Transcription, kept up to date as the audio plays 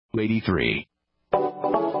83.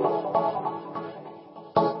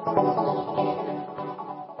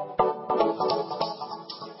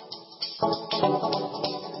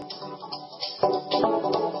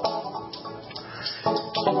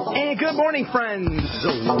 And good morning, friends.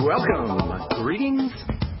 Welcome. Greetings.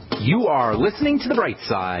 You are listening to The Bright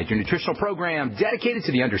Side, your nutritional program dedicated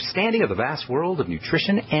to the understanding of the vast world of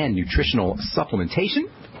nutrition and nutritional supplementation.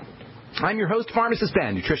 I'm your host, Pharmacist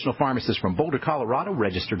Ben, nutritional pharmacist from Boulder, Colorado,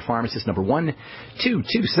 registered pharmacist number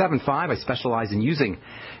 12275. I specialize in using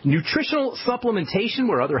nutritional supplementation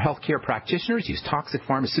where other healthcare practitioners use toxic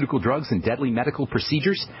pharmaceutical drugs and deadly medical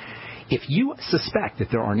procedures. If you suspect that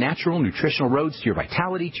there are natural nutritional roads to your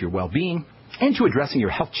vitality, to your well-being, and to addressing your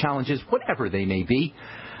health challenges, whatever they may be,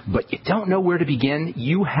 but you don't know where to begin,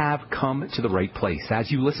 you have come to the right place.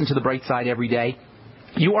 As you listen to The Bright Side every day,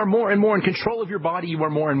 you are more and more in control of your body. You are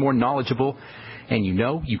more and more knowledgeable. And you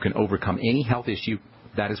know you can overcome any health issue.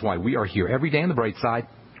 That is why we are here every day on The Bright Side,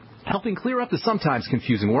 helping clear up the sometimes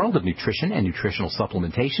confusing world of nutrition and nutritional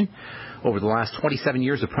supplementation. Over the last 27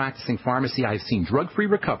 years of practicing pharmacy, I have seen drug-free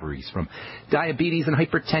recoveries from diabetes and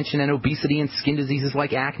hypertension and obesity and skin diseases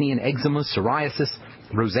like acne and eczema, psoriasis,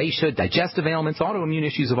 rosacea, digestive ailments, autoimmune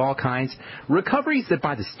issues of all kinds, recoveries that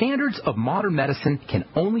by the standards of modern medicine can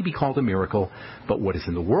only be called a miracle, but what is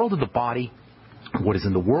in the world of the body, what is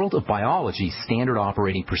in the world of biology, standard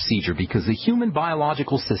operating procedure, because the human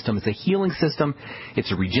biological system is a healing system,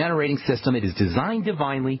 it's a regenerating system, it is designed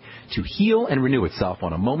divinely to heal and renew itself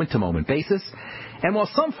on a moment-to-moment basis. And while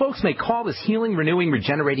some folks may call this healing, renewing,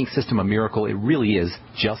 regenerating system a miracle, it really is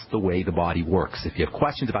just the way the body works. If you have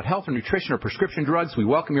questions about health or nutrition or prescription drugs, we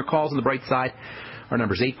welcome your calls on The Bright Side. Our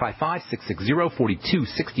number is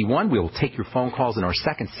 855-660-4261. We will take your phone calls in our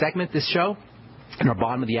second segment this show. In our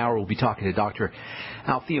bottom of the hour, we'll be talking to Dr.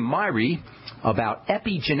 Althea Myrie about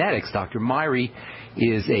epigenetics. Dr. Myrie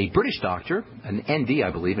is a British doctor, an ND, I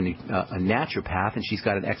believe, a naturopath, and she's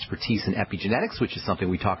got an expertise in epigenetics, which is something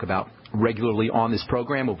we talk about regularly on this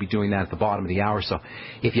program. We'll be doing that at the bottom of the hour. So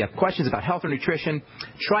if you have questions about health or nutrition,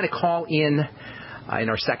 try to call in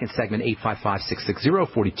our second segment,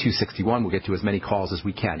 855-660-4261. We'll get to as many calls as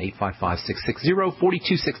we can,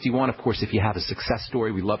 855-660-4261. Of course, if you have a success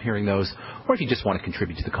story, we love hearing those. Or if you just want to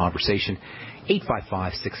contribute to the conversation,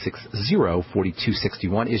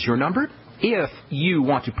 855-660-4261 is your number. If you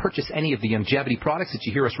want to purchase any of the longevity products that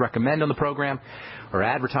you hear us recommend on the program or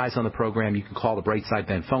advertise on the program, you can call the Brightside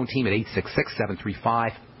Ben phone team at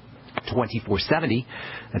 866-735-2470.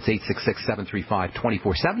 That's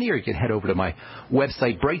 866-735-2470. Or you can head over to my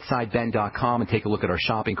website, brightsideben.com, and take a look at our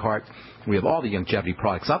shopping cart. We have all the longevity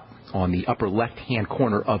products up on the upper left-hand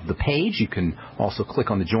corner of the page. You can also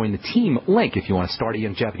click on the Join the Team link if you want to start a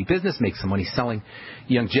longevity business, make some money selling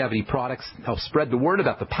longevity products, help spread the word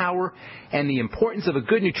about the power and the importance of a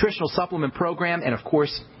good nutritional supplement program. And, of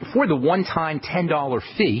course, for the one-time $10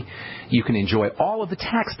 fee, you can enjoy all of the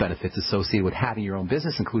tax benefits associated with having your own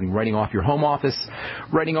business, including writing off your home office,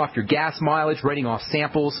 writing off your gas mileage, writing off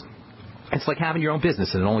samples. It's like having your own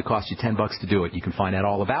business, and it only costs you $10 to do it. You can find out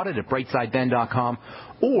all about it at brightsideben.com,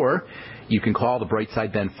 or you can call the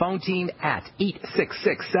Brightside Ben phone team at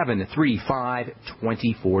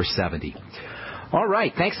 866-735-2470. All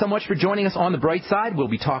right. Thanks so much for joining us on The Bright Side. We'll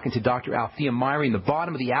be talking to Dr. Althea Myrie in the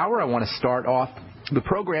bottom of the hour. I want to start off the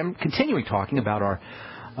program continuing talking about our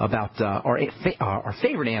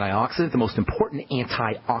favorite antioxidant, the most important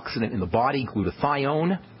antioxidant in the body,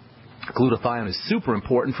 glutathione. Glutathione is super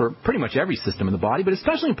important for pretty much every system in the body, but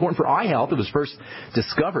especially important for eye health. It was first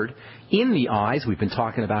discovered in the eyes. We've been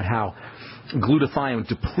talking about how glutathione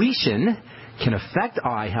depletion can affect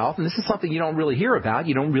eye health, and this is something you don't really hear about,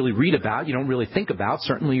 you don't really read about, you don't really think about.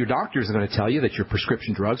 Certainly your doctors are going to tell you that your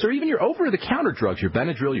prescription drugs, or even your over-the-counter drugs, your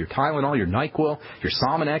Benadryl, your Tylenol, your NyQuil, your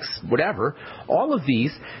Sominex, whatever, all of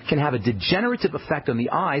these can have a degenerative effect on the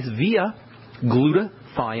eyes via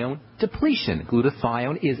glutathione depletion.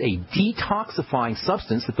 Glutathione is a detoxifying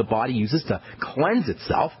substance that the body uses to cleanse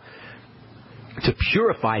itself, to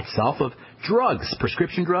purify itself of drugs,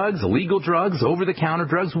 prescription drugs, illegal drugs, over-the-counter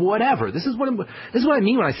drugs, whatever. This is what I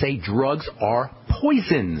mean when I say drugs are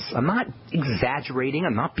poisons. I'm not exaggerating.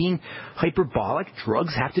 I'm not being hyperbolic.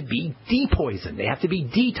 Drugs have to be depoisoned. They have to be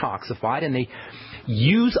detoxified, and they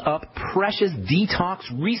use up precious detox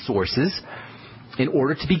resources in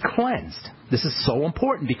order to be cleansed. This is so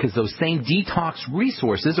important because those same detox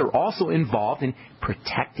resources are also involved in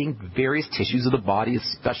protecting various tissues of the body,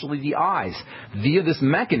 especially the eyes. Via this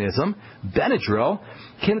mechanism, Benadryl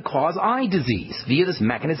can cause eye disease. Via this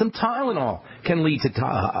mechanism, Tylenol can lead to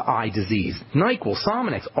eye disease. NyQuil,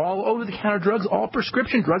 Sominex, all over-the-counter drugs, all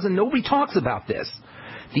prescription drugs, and nobody talks about this.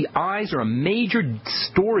 The eyes are a major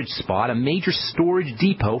storage spot, a major storage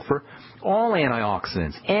depot for all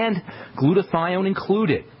antioxidants, and glutathione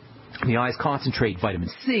included. The eyes concentrate vitamin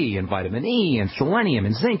C and vitamin E and selenium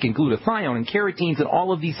and zinc and glutathione and carotenes, and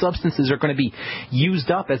all of these substances are going to be used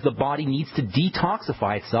up as the body needs to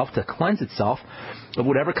detoxify itself, to cleanse itself of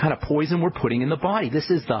whatever kind of poison we're putting in the body. This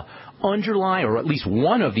is the underlying, or at least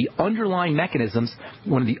one of the underlying mechanisms,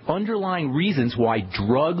 one of the underlying reasons why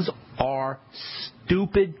drugs are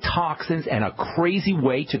stupid toxins and a crazy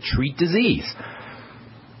way to treat disease.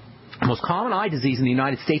 The most common eye disease in the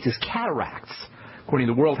United States is cataracts. According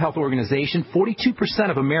to the World Health Organization, 42%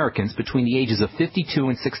 of Americans between the ages of 52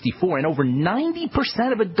 and 64, and over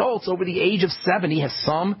 90% of adults over the age of 70 have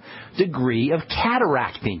some degree of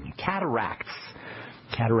cataracting. Cataracts.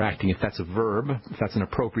 Cataracting, if that's a verb, if that's an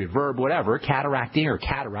appropriate verb, whatever. Cataracting or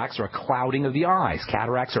cataracts are a clouding of the eyes.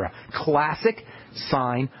 Cataracts are a classic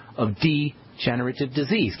sign of degenerative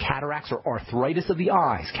disease. Cataracts are arthritis of the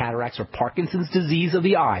eyes. Cataracts are Parkinson's disease of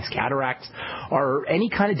the eyes. Cataracts are any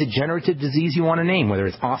kind of degenerative disease you want to name, whether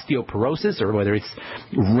it's osteoporosis or whether it's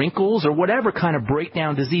wrinkles or whatever kind of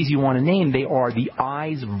breakdown disease you want to name. They are the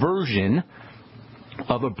eye's version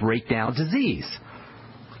of a breakdown disease.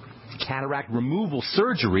 Cataract removal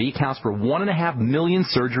surgery accounts for 1.5 million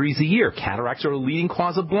surgeries a year. Cataracts are a leading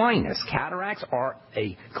cause of blindness. Cataracts are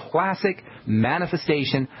a classic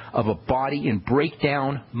manifestation of a body in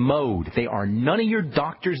breakdown mode. They are none of your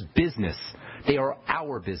doctor's business. They are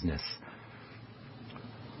our business.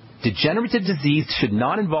 Degenerative disease should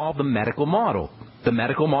not involve the medical model. The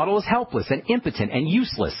medical model is helpless and impotent and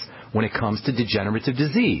useless when it comes to degenerative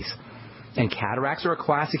disease. And cataracts are a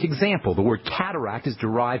classic example. The word cataract is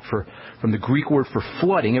derived from the Greek word for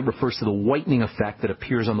flooding. It refers to the whitening effect that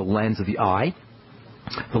appears on the lens of the eye.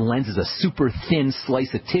 The lens is a super thin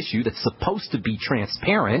slice of tissue that's supposed to be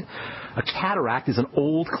transparent. A cataract is an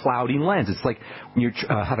old cloudy lens. It's like when you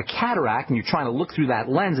have a cataract and you're trying to look through that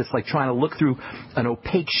lens, it's like trying to look through an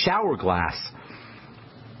opaque shower glass.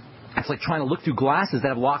 It's like trying to look through glasses that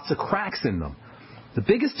have lots of cracks in them. The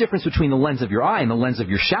biggest difference between the lens of your eye and the lens of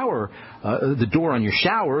your shower, the door on your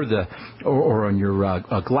shower, or on your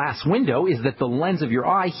glass window, is that the lens of your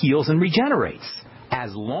eye heals and regenerates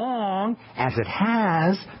as long as it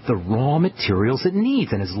has the raw materials it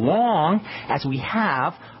needs, and as long as we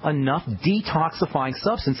have enough detoxifying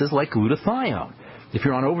substances like glutathione. If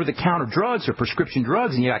you're on over-the-counter drugs or prescription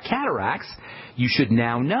drugs and you got cataracts, you should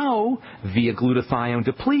now know via glutathione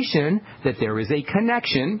depletion that there is a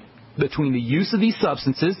connection between the use of these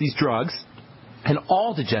substances, these drugs, and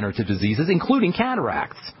all degenerative diseases, including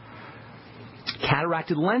cataracts.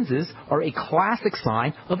 Cataracted lenses are a classic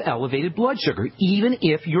sign of elevated blood sugar, even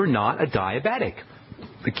if you're not a diabetic.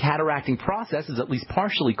 The cataracting process is at least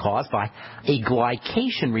partially caused by a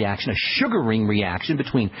glycation reaction, a sugaring reaction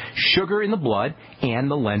between sugar in the blood and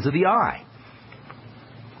the lens of the eye.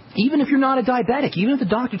 Even if you're not a diabetic, even if the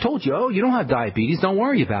doctor told you, oh, you don't have diabetes, don't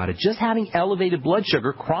worry about it. Just having elevated blood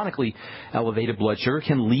sugar, chronically elevated blood sugar,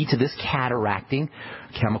 can lead to this cataracting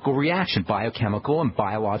chemical reaction, biochemical and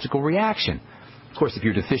biological reaction. Of course, if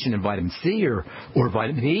you're deficient in vitamin C or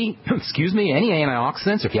vitamin E, any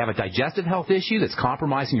antioxidants, or if you have a digestive health issue that's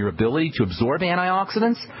compromising your ability to absorb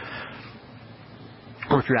antioxidants,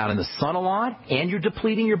 or if you're out in the sun a lot and you're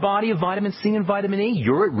depleting your body of vitamin C and vitamin E,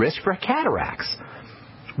 you're at risk for cataracts.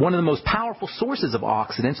 One of the most powerful sources of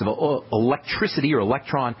oxidants, of electricity or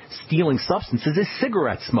electron-stealing substances, is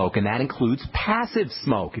cigarette smoke, and that includes passive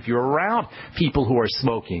smoke, if you're around people who are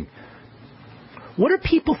smoking. What are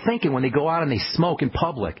people thinking when they go out and they smoke in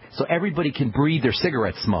public so everybody can breathe their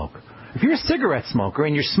cigarette smoke? If you're a cigarette smoker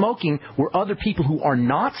and you're smoking where other people who are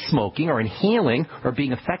not smoking or inhaling or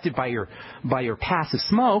being affected by your passive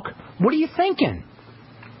smoke, what are you thinking?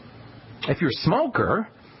 If you're a smoker,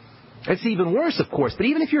 it's even worse, of course. But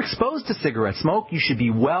even if you're exposed to cigarette smoke, you should be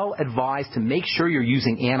well advised to make sure you're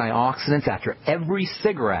using antioxidants after every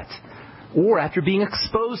cigarette or after being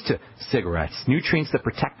exposed to cigarettes. Nutrients that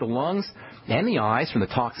protect the lungs and the eyes from the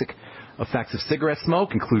toxic effects of cigarette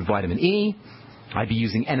smoke include vitamin E. I'd be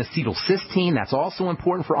using N-acetylcysteine. That's also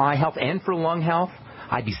important for eye health and for lung health.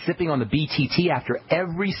 I'd be sipping on the BTT after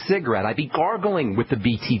every cigarette. I'd be gargling with the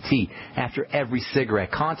BTT after every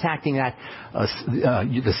cigarette, contacting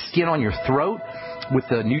the skin on your throat with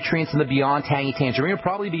the nutrients in the Beyond Tangy Tangerine. It would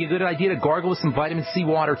probably be a good idea to gargle with some vitamin C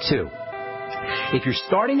water, too. If you're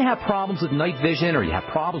starting to have problems with night vision, or you have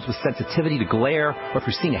problems with sensitivity to glare, or if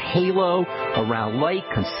you're seeing a halo around light,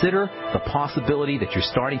 consider the possibility that you're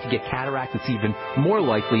starting to get cataract. It's even more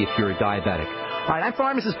likely if you're a diabetic. All right, I'm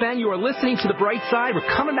Pharmacist Ben. You are listening to The Bright Side. We're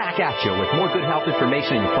coming back at you with more good health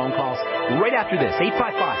information and your phone calls right after this.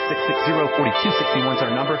 855-660-4261 is our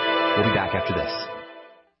number. We'll be back after this.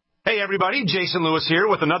 Hey, everybody, Jason Lewis here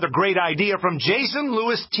with another great idea from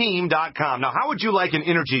JasonLewisTeam.com. Now, how would you like an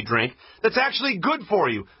energy drink that's actually good for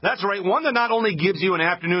you? That's right, one that not only gives you an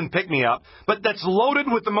afternoon pick-me-up, but that's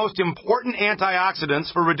loaded with the most important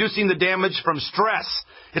antioxidants for reducing the damage from stress.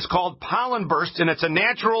 It's called Pollen Burst, and it's a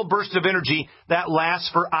natural burst of energy that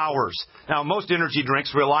lasts for hours. Now, most energy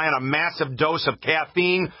drinks rely on a massive dose of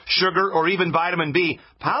caffeine, sugar, or even vitamin B.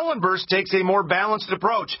 Pollen Burst takes a more balanced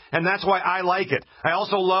approach, and that's why I like it. I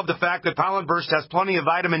also love the fact that Pollen Burst has plenty of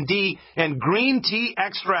vitamin D and green tea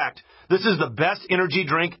extract. This is the best energy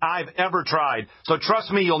drink I've ever tried. So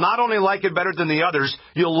trust me, you'll not only like it better than the others,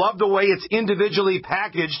 you'll love the way it's individually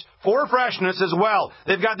packaged for freshness as well.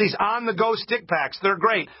 They've got these on-the-go stick packs. They're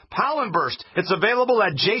great. Pollen Burst. It's available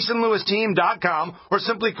at JasonLewisTeam.com or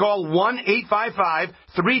simply call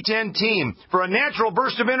 1-855-310-TEAM. For a natural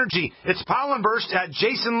burst of energy, it's Pollen Burst at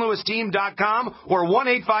JasonLewisTeam.com or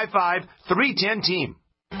 1-855-310-TEAM.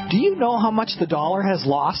 Do you know how much the dollar has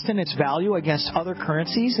lost in its value against other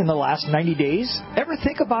currencies in the last 90 days? Ever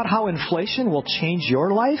think about how inflation will change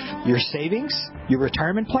your life, your savings, your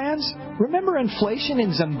retirement plans? Remember inflation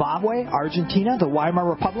in Zimbabwe, Argentina, the Weimar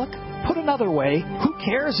Republic? Put another way, who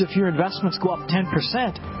cares if your investments go up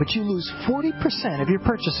 10%, but you lose 40% of your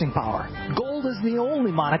purchasing power? Gold is the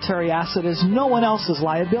only monetary asset as no one else's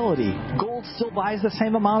liability. Gold still buys the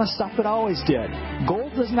same amount of stuff it always did.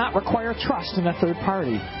 Gold does not require trust in a third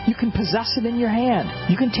party. You can possess it in your hand.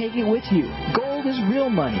 You can take it with you. Gold is real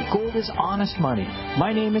money. Gold is honest money.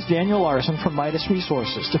 My name is Daniel Larson from Midas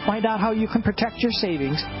Resources. To find out how you can protect your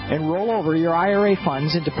savings and roll over your IRA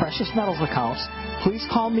funds into precious metals accounts, please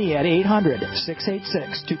call me at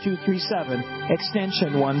 800-686-2237,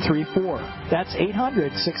 extension 134. That's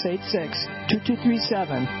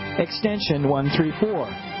 800-686-2237, extension 134.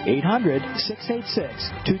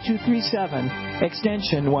 800-686-2237,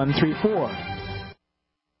 extension 134.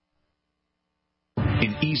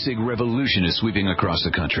 An e-cig revolution is sweeping across the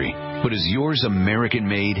country. But is yours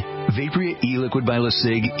American-made? Vaporia e-liquid by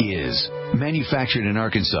LeSig is. Manufactured in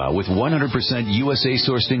Arkansas with 100%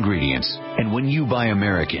 USA-sourced ingredients. And when you buy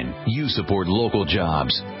American, you support local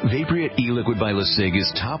jobs. Vaporia e-liquid by LeSig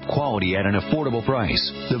is top quality at an affordable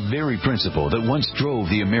price. The very principle that once drove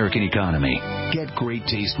the American economy. Get great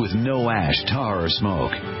taste with no ash, tar, or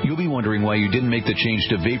smoke. You'll be wondering why you didn't make the change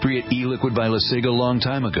to Vaporia e-liquid by LeSig a long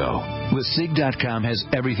time ago. LeSig.com has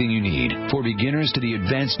everything you need, for beginners to the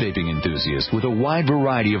advanced vaping enthusiast, with a wide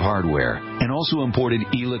variety of hardware, and also imported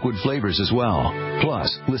e-liquid flavors as well.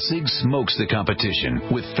 Plus, LeSig smokes the competition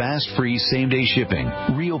with fast, free, same-day shipping,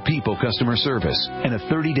 real people customer service, and a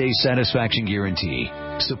 30-day satisfaction guarantee.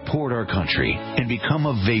 Support our country and become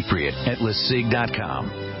a Vaporit at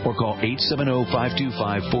LeSig.com. Or call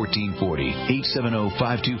 870-525-1440,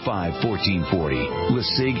 870-525-1440.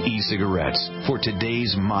 LeSig e-cigarettes for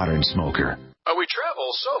today's modern smoker. We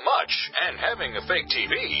travel so much, and having a fake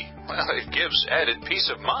TV, well, it gives added peace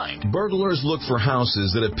of mind. Burglars look for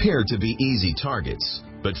houses that appear to be easy targets.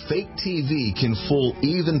 But fake TV can fool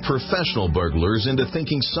even professional burglars into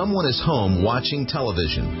thinking someone is home watching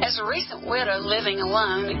television. As a recent widow living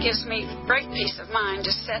alone, it gives me great peace of mind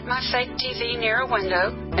to set my fake TV near a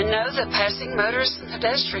window and know that passing motorists and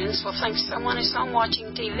pedestrians will think someone is home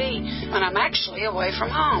watching TV when I'm actually away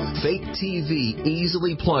from home. Fake TV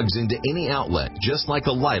easily plugs into any outlet, just like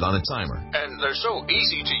a light on a timer. And they're so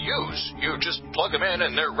easy to use. You just plug them in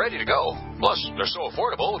and they're ready to go. Plus, they're so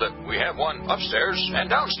affordable that we have one upstairs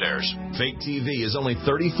and downstairs. Fake TV is only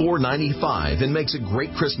 $34.95 and makes a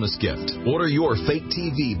great Christmas gift. Order your fake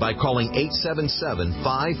TV by calling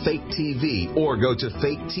 877-5-FAKE-TV or go to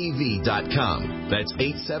faketv.com. That's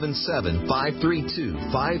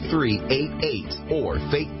 877-532-5388 or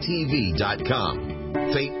faketv.com.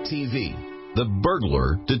 Fake TV, the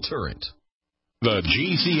burglar deterrent. The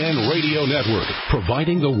GCN Radio Network,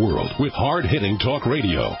 providing the world with hard-hitting talk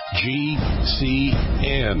radio.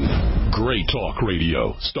 GCN. Great talk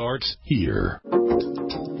radio starts here.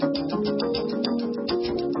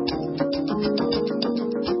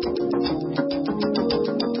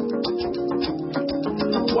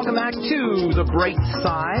 Welcome back to to the bright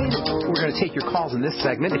side. We're going to take your calls in this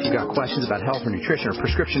segment. If you've got questions about health or nutrition or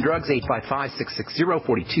prescription drugs,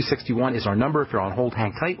 855-660-4261 is our number. If you're on hold,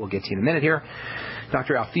 hang tight. We'll get to you in a minute here.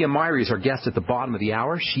 Dr. Althea Myrie is our guest at the bottom of the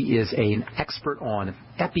hour. She is an expert on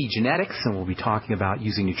epigenetics, and we'll be talking about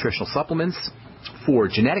using nutritional supplements for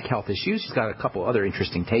genetic health issues. She's got a couple other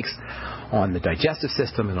interesting takes on the digestive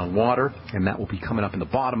system and on water, and that will be coming up in the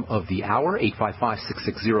bottom of the hour.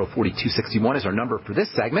 855-660-4261 is our number for this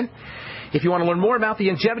segment. If you want to learn more about the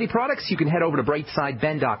longevity products, you can head over to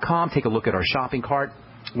brightsideben.com, take a look at our shopping cart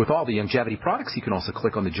with all the longevity products. You can also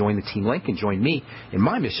click on the Join the Team link and join me in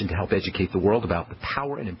my mission to help educate the world about the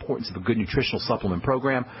power and importance of a good nutritional supplement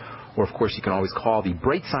program. Or, of course, you can always call the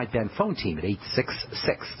Brightside Ben phone team at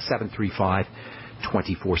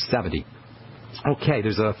 866-735-2470. Okay,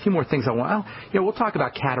 there's a few more things I want. We'll talk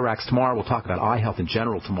about cataracts tomorrow. We'll talk about eye health in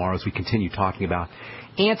general tomorrow as we continue talking about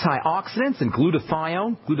antioxidants and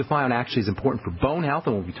glutathione. Glutathione actually is important for bone health,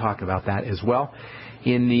 and we'll be talking about that as well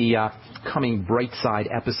in the coming Brightside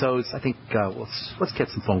episodes. I think let's get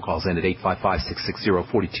some phone calls in at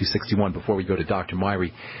 855-660-4261 before we go to Dr.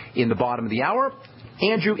 Myrie in the bottom of the hour.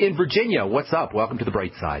 Andrew in Virginia, what's up? Welcome to the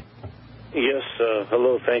Bright Side. Yes,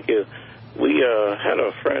 hello, thank you. We had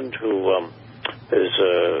a friend who is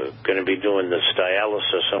going to be doing this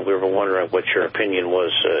dialysis, and we were wondering what your opinion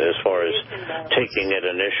was as far as taking it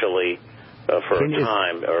initially for a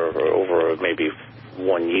time or over maybe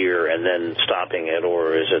 1 year and then stopping it,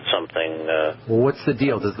 or is it something... Well, what's the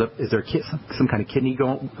deal? Is there some kind of kidney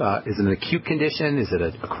going? Is it an acute condition? Is it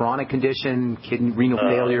a chronic condition? Renal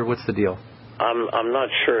failure? What's the deal? I'm not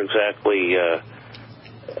sure exactly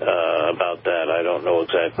about that. I don't know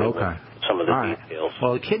exactly some of the details.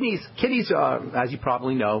 Well, kidneys, as you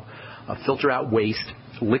probably know, filter out waste,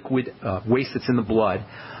 liquid waste that's in the blood,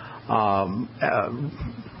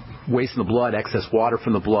 waste in the blood, excess water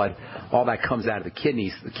from the blood. All that comes out of the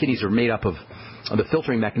kidneys. The kidneys are made up of the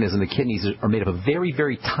filtering mechanism. The kidneys are made up of very,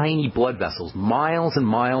 very tiny blood vessels, miles and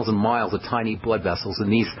miles and miles of tiny blood vessels.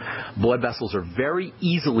 And these blood vessels are very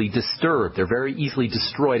easily disturbed. They're very easily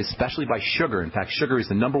destroyed, especially by sugar. In fact, sugar is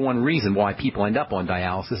the number one reason why people end up on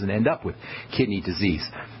dialysis and end up with kidney disease.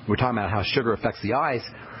 We're talking about how sugar affects the eyes.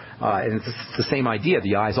 And it's the same idea.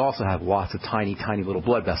 The eyes also have lots of tiny, tiny little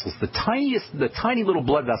blood vessels. The tiny little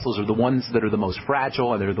blood vessels are the ones that are the most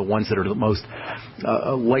fragile, and they're the ones that are the most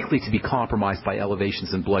likely to be compromised by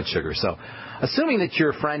elevations in blood sugar. So, assuming that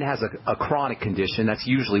your friend has a chronic condition, that's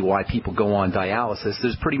usually why people go on dialysis.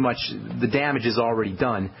 There's pretty much the damage is already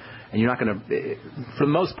done. And you're not going to, for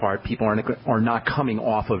the most part, people are not coming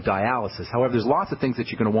off of dialysis. However, there's lots of things that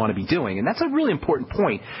you're going to want to be doing. And that's a really important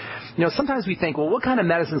point. Sometimes we think, well, what kind of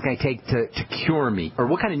medicines can I take to cure me? Or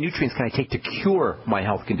what kind of nutrients can I take to cure my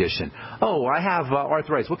health condition? Oh, I have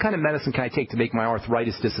arthritis. What kind of medicine can I take to make my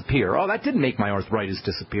arthritis disappear? Oh, that didn't make my arthritis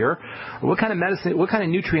disappear. Or what kind of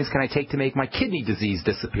nutrients can I take to make my kidney disease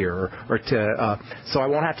disappear? So I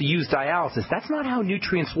won't have to use dialysis. That's not how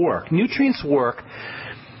nutrients work. Nutrients work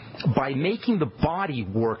by making the body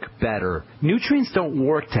work better. Nutrients don't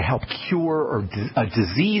work to help cure a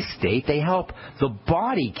disease state. They help the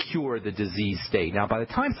body cure the disease state. Now, by the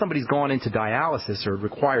time somebody's gone into dialysis or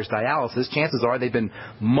requires dialysis, chances are they've been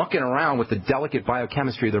mucking around with the delicate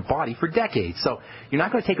biochemistry of their body for decades. So you're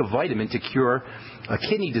not going to take a vitamin to cure a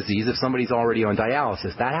kidney disease if somebody's already on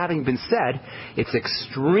dialysis. That having been said, it's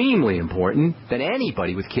extremely important that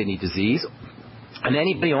anybody with kidney disease and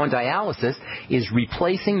anybody on dialysis is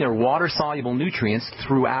replacing their water-soluble nutrients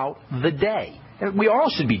throughout the day. And we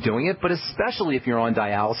all should be doing it, but especially if you're on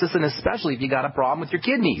dialysis and especially if you got a problem with your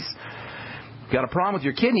kidneys. Got a problem with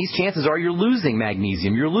your kidneys, chances are you're losing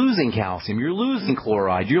magnesium, you're losing calcium, you're losing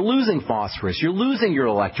chloride, you're losing phosphorus, you're losing your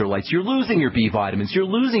electrolytes, you're losing your B vitamins, you're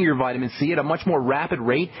losing your vitamin C at a much more rapid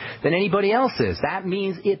rate than anybody else is. That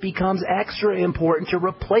means it becomes extra important to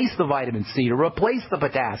replace the vitamin C, to replace the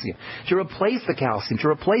potassium, to replace the calcium, to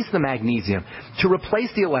replace the magnesium, to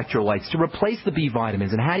replace the electrolytes, to replace the B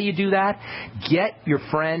vitamins. And how do you do that? Get your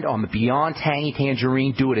friend on the Beyond Tangy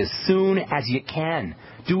Tangerine. Do it as soon as you can.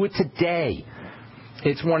 Do it today.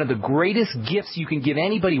 It's one of the greatest gifts you can give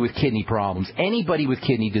anybody with kidney problems, anybody with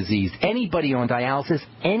kidney disease, anybody on dialysis,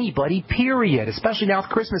 anybody, period. Especially now with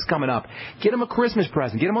Christmas coming up. Get them a Christmas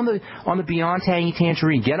present. Get them on the Beyond Tangy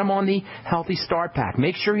Tangerine. Get them on the Healthy Start Pack.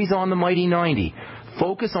 Make sure he's on the Mighty 90.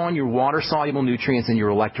 Focus on your water-soluble nutrients and your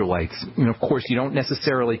electrolytes. And of course, you don't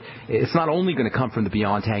necessarily, it's not only going to come from the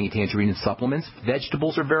Beyond Tangy Tangerine and supplements.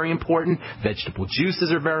 Vegetables are very important. Vegetable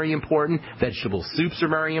juices are very important. Vegetable soups are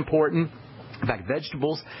very important. In fact,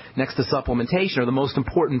 vegetables next to supplementation are the most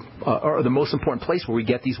important place where we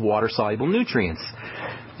get these water-soluble nutrients.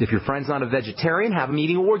 If your friend's not a vegetarian, have them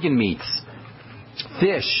eating organ meats.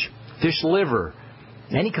 Fish liver,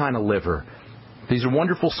 any kind of liver. These are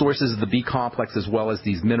wonderful sources of the B complex as well as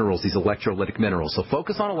these minerals, these electrolytic minerals. So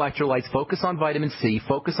focus on electrolytes, focus on vitamin C,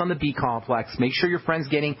 focus on the B complex. Make sure your friend's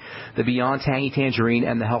getting the Beyond Tangy Tangerine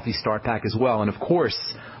and the Healthy Start Pack as well. And of course,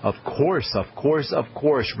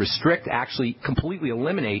 restrict, actually completely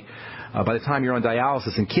eliminate. By the time you're on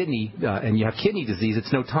dialysis and you have kidney disease,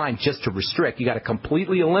 it's no time just to restrict. You got to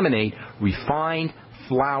completely eliminate refined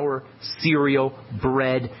flour, cereal,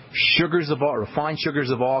 bread, refined sugars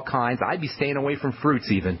of all kinds. I'd be staying away from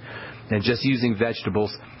fruits even, and just using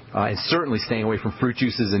vegetables, and certainly staying away from fruit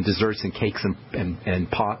juices and desserts and cakes and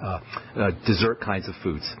dessert kinds of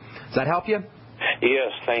foods. Does that help you?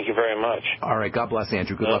 Yes, thank you very much. All right, God bless,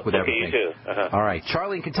 Andrew. Good luck with everything. You too. All right,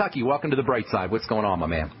 Charlie in Kentucky, welcome to the bright side. What's going on, my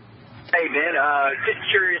man? Hey, man, just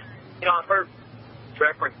curious. I've heard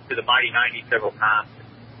reference to the Mighty 90 several times.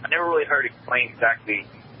 I never really heard explained exactly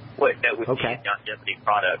what that would be in longevity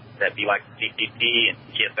products. That'd be like CCT and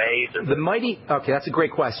GFAs? Or the Mighty, okay, that's a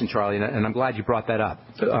great question, Charlie, and I'm glad you brought that up.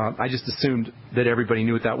 I just assumed that everybody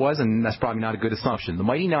knew what that was, and that's probably not a good assumption. The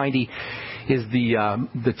Mighty 90 is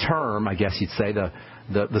the term, I guess you'd say, the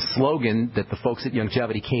slogan that the folks at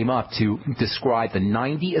Longevity came up to describe the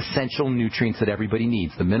 90 essential nutrients that everybody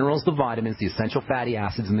needs, the minerals, the vitamins, the essential fatty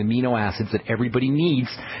acids, and the amino acids that everybody needs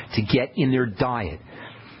to get in their diet.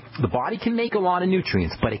 The body can make a lot of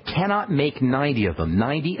nutrients, but it cannot make 90 of them,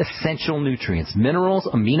 90 essential nutrients, minerals,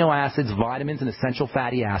 amino acids, vitamins, and essential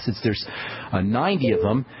fatty acids. There's 90 of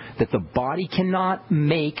them that the body cannot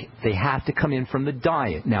make. They have to come in from the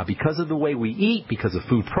diet. Now, because of the way we eat, because of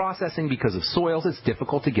food processing, because of soils, it's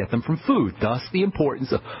difficult to get them from food, thus the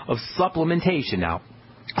importance of supplementation. Now,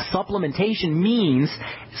 supplementation means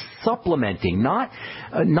supplementing,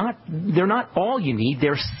 they're not all you need,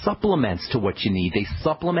 they're supplements to what you need. They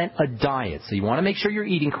supplement a diet. So you want to make sure you're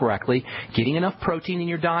eating correctly, getting enough protein in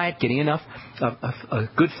your diet, getting enough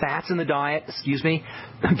good fats in the diet,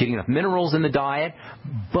 getting enough minerals in the diet.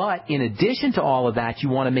 But in addition to all of that, you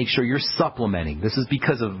want to make sure you're supplementing. This is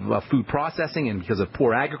because of food processing and because of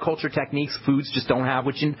poor agriculture techniques. Foods just don't have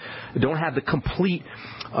the complete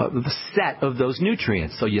the set of those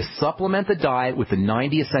nutrients. So you supplement the diet with the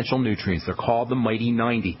 90 essential nutrients. They're called the Mighty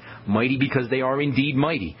 90. Mighty because they are indeed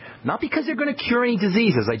mighty. Not because they're going to cure any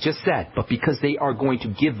disease, as I just said, but because they are going to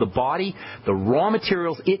give the body the raw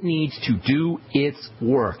materials it needs to do its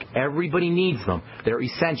work. Everybody needs them. They're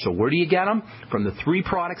essential. Where do you get them? From the 3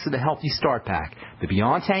 products of the Healthy Start Pack. The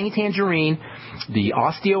Beyond Tangy Tangerine, the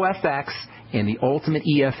OsteoFX, and the Ultimate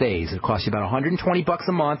EFAs. It costs you about $120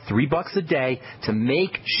 a month, $3 a day, to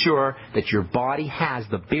make sure that your body has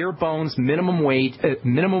the bare bones, minimum wage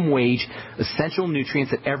essential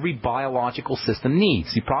nutrients that every biological system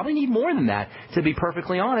needs. You probably need more than that, to be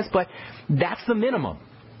perfectly honest, but that's the minimum.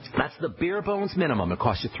 That's the bare bones minimum. It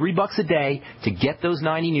costs you $3 a day to get those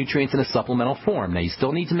 90 nutrients in a supplemental form. Now, you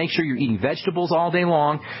still need to make sure you're eating vegetables all day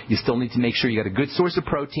long. You still need to make sure you got a good source of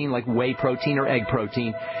protein, like whey protein or egg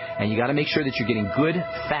protein. And you got to make sure that you're getting good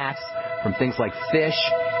fats from things like fish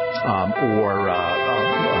or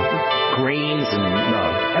grains and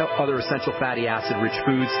other essential fatty acid-rich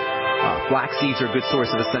foods. Flax seeds are a good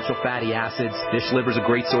source of essential fatty acids. Fish liver is a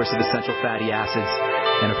great source of essential fatty acids.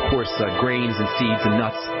 And, of course, grains and seeds and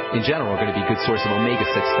nuts in general are going to be a good source of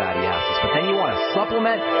omega-6 fatty acids. But then you want to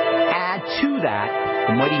supplement, add to that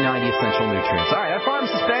the Mighty 90 essential nutrients. All right, our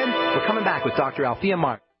pharmacist Ben, we're coming back with Dr. Althea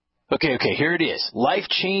Martin. Okay, here it is. Life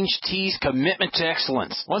Change Tea's commitment to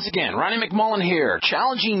excellence. Once again, Ronnie McMullen here,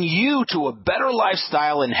 challenging you to a better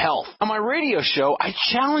lifestyle and health. On my radio show, I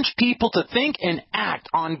challenge people to think and act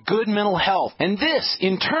on good mental health. And this,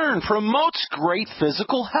 in turn, promotes great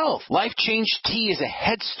physical health. Life Change Tea is a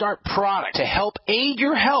Head Start product to help aid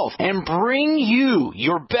your health and bring you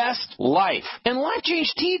your best life. And Life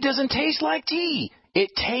Change Tea doesn't taste like tea.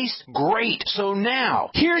 It tastes great. So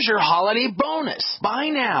now, here's your holiday bonus. Buy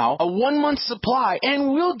now a 1-month supply,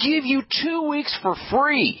 and we'll give you 2 weeks for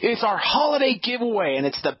free. It's our holiday giveaway, and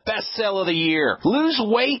it's the best sale of the year. Lose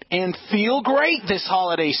weight and feel great this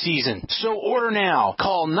holiday season. So order now.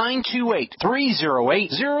 Call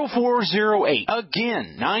 928-308-0408.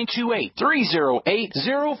 Again,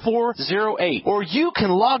 928-308-0408. Or you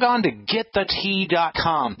can log on to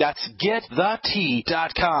getthetea.com. That's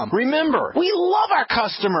getthetea.com. Remember, we love our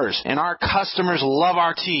customers, and our customers love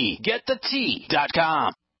our tea.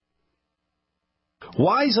 GetThetea.com.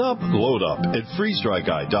 Wise up, load up at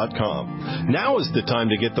freezedryguy.com. Now is the time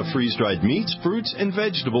to get the freeze-dried meats, fruits, and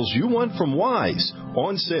vegetables you want from Wise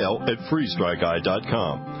on sale at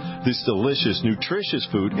freezedryguy.com. This delicious, nutritious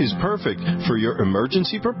food is perfect for your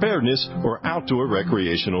emergency preparedness or outdoor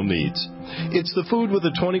recreational needs. It's the food with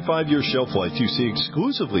a 25-year shelf life you see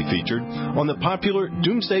exclusively featured on the popular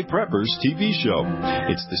Doomsday Preppers TV show.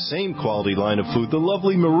 It's the same quality line of food the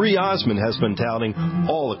lovely Marie Osmond has been touting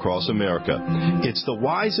all across America. It's the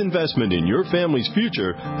wise investment in your family's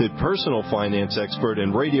future that personal finance expert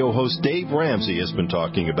and radio host Dave Ramsey has been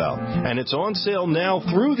talking about. And it's on sale now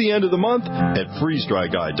through the end of the month at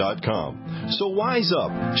freezedryguy.com. So wise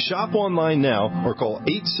up. Shop online now or call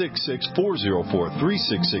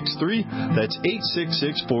 866-404-3663. That's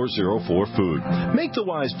 866-404-FOOD. Make the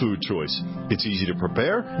wise food choice. It's easy to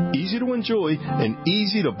prepare, easy to enjoy, and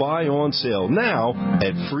easy to buy on sale now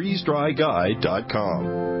at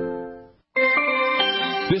freezedryguy.com.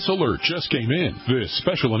 This alert just came in. This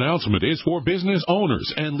special announcement is for business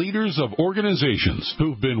owners and leaders of organizations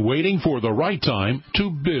who've been waiting for the right time to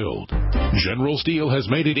build. General Steel has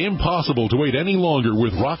made it impossible to wait any longer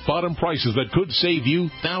with rock-bottom prices that could save you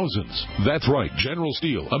thousands. That's right. General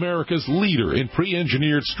Steel, America's leader in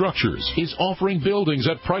pre-engineered structures, is offering buildings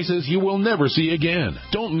at prices you will never see again.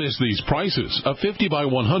 Don't miss these prices. A 50 by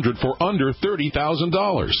 100 for under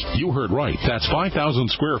 $30,000. You heard right. That's 5,000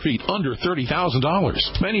 square feet under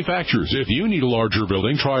 $30,000. Manufacturers, if you need a larger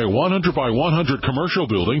building, try a 100 by 100 commercial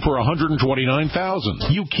building for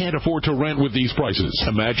 $129,000. You can't afford to rent with these prices.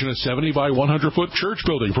 Imagine a 70 by 100 foot church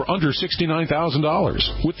building for under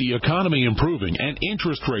 $69,000. With the economy improving and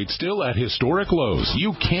interest rates still at historic lows,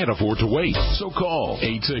 you can't afford to wait. So call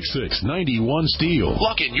 866-91-STEEL.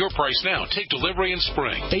 Lock in your price now. Take delivery in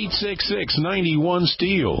spring.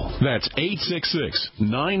 866-91-STEEL. That's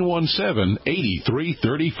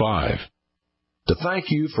 866-917-8335. To thank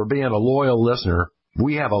you for being a loyal listener,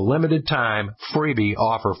 we have a limited time freebie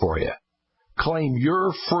offer for you. Claim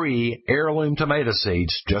your free heirloom tomato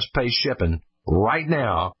seeds, just pay shipping, right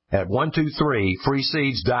now at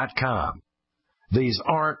 123freeseeds.com. These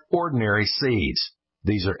aren't ordinary seeds.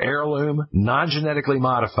 These are heirloom, non-genetically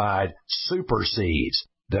modified super seeds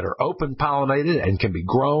that are open pollinated and can be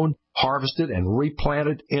grown, harvested, and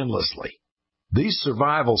replanted endlessly. These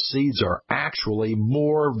survival seeds are actually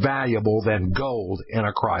more valuable than gold in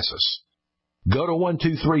a crisis. Go to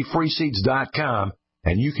 123freeseeds.com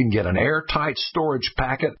and you can get an airtight storage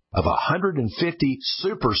packet of 150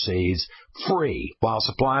 super seeds free while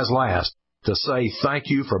supplies last to say thank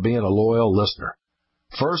you for being a loyal listener.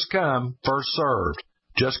 First come, first served.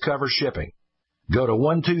 Just cover shipping. Go to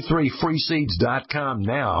 123freeseeds.com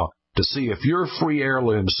now to see if your free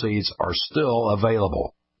heirloom seeds are still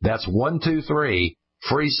available. That's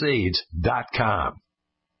 123freeseeds.com.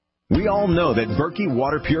 We all know that Berkey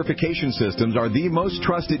Water Purification Systems are the most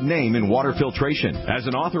trusted name in water filtration. As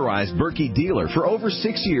an authorized Berkey dealer for over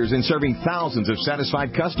 6 years and serving thousands of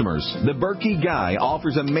satisfied customers, the Berkey Guy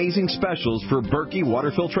offers amazing specials for Berkey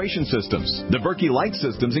Water Filtration Systems. The Berkey Light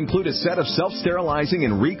Systems include a set of self-sterilizing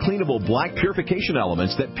and recleanable black purification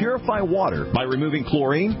elements that purify water by removing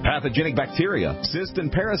chlorine, pathogenic bacteria, cysts, and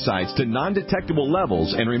parasites to non-detectable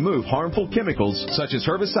levels and remove harmful chemicals such as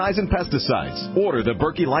herbicides and pesticides. Order the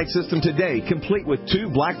Berkey Light System today, complete with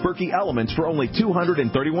 2 black Berkey elements for only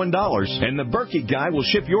 $231, and the Berkey Guy will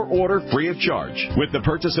ship your order free of charge. With the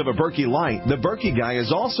purchase of a Berkey Light, the Berkey Guy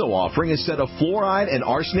is also offering a set of fluoride and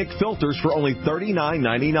arsenic filters for only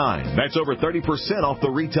 $39.99. That's over 30% off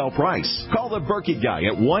the retail price. Call the Berkey Guy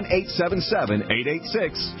at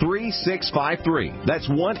 1-877-886-3653. That's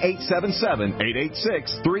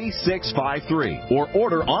 1-877-886-3653. Or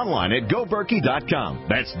order online at goberkey.com.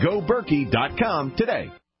 That's goberkey.com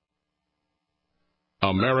today.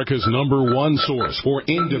 America's #1 source for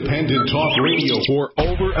independent talk radio for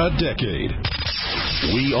over a decade.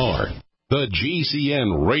 We are the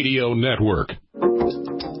GCN Radio Network.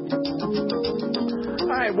 All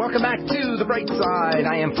right, welcome back to The Bright Side.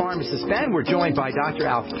 I am Pharmacist Ben. We're joined by Dr.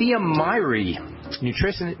 Althea Myrie,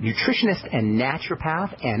 nutritionist and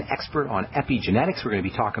naturopath and expert on epigenetics. We're going to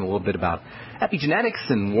be talking a little bit about epigenetics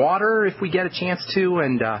and water if we get a chance to,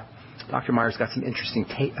 and Dr. Meyer's got some interesting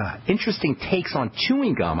takes on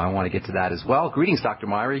chewing gum. I want to get to that as well. Greetings, Dr.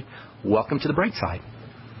 Myrie. Welcome to The Bright Side.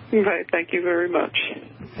 Right. Thank you very much.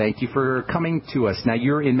 Thank you for coming to us. Now,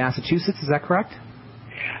 you're in Massachusetts, is that correct?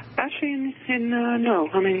 Actually, no,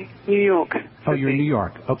 I'm in New York. Oh, you're in New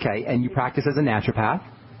York. Okay, and you practice as a naturopath?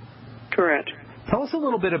 Correct. Tell us a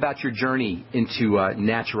little bit about your journey into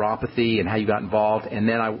naturopathy and how you got involved, and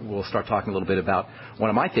then I will start talking a little bit about one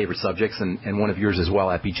of my favorite subjects and one of yours as well,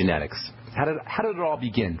 epigenetics. How did it all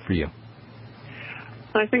begin for you?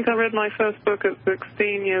 I think I read my first book at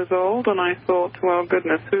 16 years old, and I thought, well,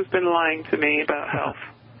 goodness, who's been lying to me about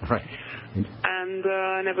health? Right. And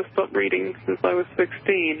I never stopped reading since I was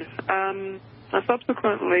 16. I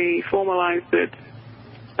subsequently formalized it.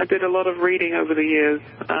 I did a lot of reading over the years.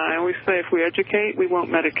 I always say if we educate, we won't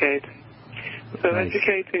medicate. So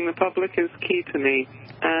educating the public is key to me.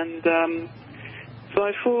 And so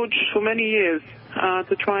I forged for many years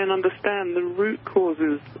to try and understand the root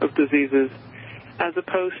causes of diseases, as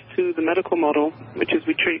opposed to the medical model, which is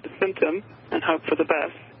we treat the symptom and hope for the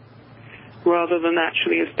best, rather than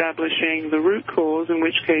actually establishing the root cause, in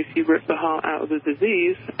which case you rip the heart out of the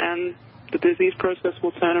disease and the disease process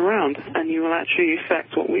will turn around and you will actually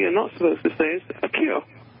effect what we are not supposed to say is a cure.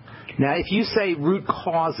 Now, if you say root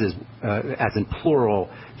causes, as in plural,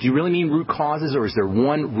 do you really mean root causes, or is there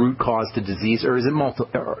one root cause to disease, or is it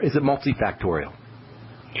multifactorial?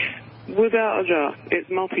 Without a doubt, it's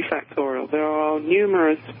multifactorial. There are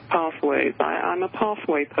numerous pathways. I'm a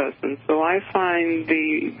pathway person, so I find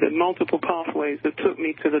the multiple pathways that took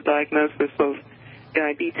me to the diagnosis of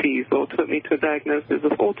diabetes or took me to a diagnosis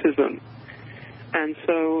of autism. And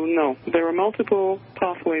so, no, there are multiple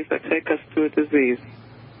pathways that take us to a disease.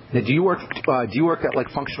 Now, do you work at like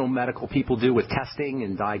functional medical people do with testing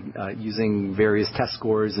and using various test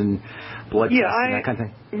scores and blood tests and that kind of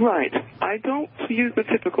thing? Right. I don't use the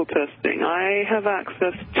typical testing. I have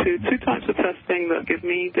access to two types of testing that give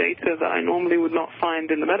me data that I normally would not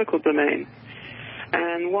find in the medical domain.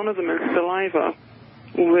 And one of them is saliva,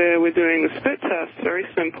 where we're doing the spit test, very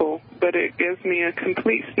simple, but it gives me a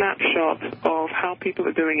complete snapshot of how people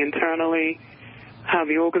are doing internally, how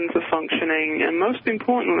the organs are functioning, and most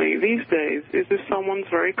importantly these days is if someone's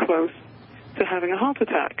very close to having a heart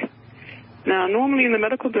attack. Now, normally in the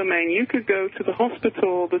medical domain, you could go to the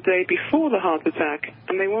hospital the day before the heart attack,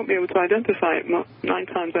 and they won't be able to identify it 9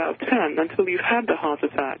 times out of 10 until you've had the heart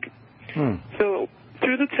attack. So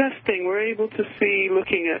through the testing, we're able to see,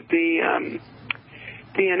 looking at the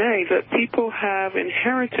DNA, that people have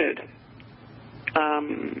inherited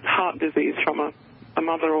heart disease from a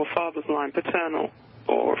mother or father's line, paternal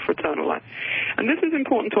or fraternal line. And this is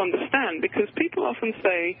important to understand because people often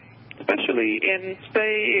say, especially in,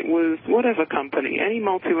 say, it was whatever company, any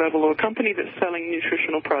multi-level or a company that's selling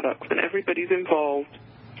nutritional products, and everybody's involved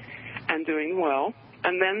and doing well,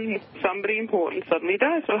 and then somebody important suddenly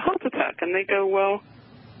dies of a heart attack, and they go, well,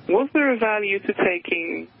 was there a value to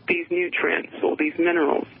taking these nutrients or these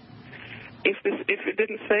minerals if it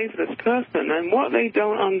didn't save this person? And what they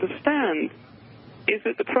don't understand is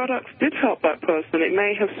that the products did help that person. It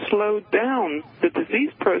may have slowed down the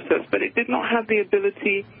disease process, but it did not have the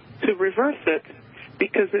ability to reverse it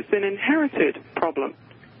because it's an inherited problem.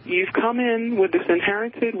 You've come in with this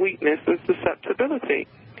inherited weakness and susceptibility.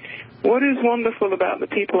 What is wonderful about the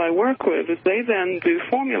people I work with is they then do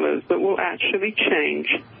formulas that will actually change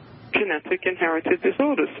genetic inherited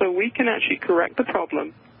disorders. So we can actually correct the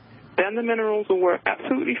problem. Then the minerals will work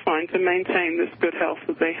absolutely fine to maintain this good health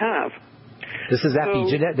that they have. This is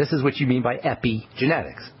epigenetics. This is what you mean by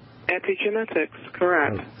epigenetics. Epigenetics,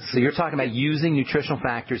 correct. So you're talking about using nutritional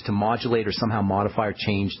factors to modulate or somehow modify or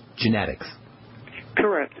change genetics.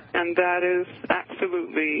 Correct. And that is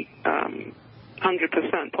absolutely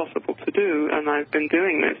 100% possible to do, and I've been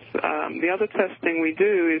doing this. The other testing we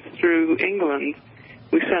do is through England.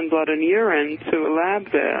 We send blood and urine to a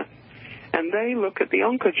lab there, and they look at the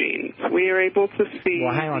oncogenes. We are able to see.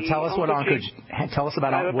 Well, hang on. Tell us Tell us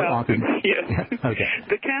about what oncogenes. Yes. Okay.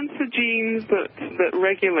 The cancer genes that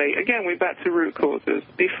regulate. Again, we're back to root causes.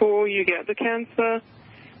 Before you get the cancer,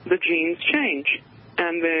 the genes change,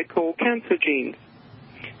 and they're called cancer genes.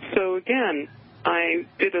 So again, I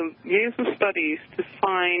did years of studies to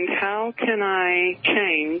find how can I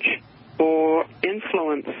change or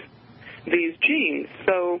influence these genes.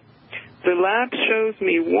 So the lab shows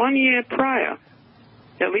me 1 year prior,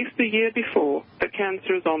 at least a year before, the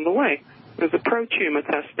cancer is on the way. There's a pro-tumor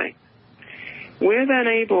testing. We're then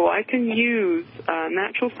I can use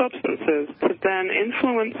natural substances to then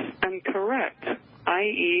influence and correct,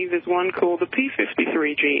 i.e. there's one called the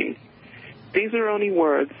P53 gene. These are only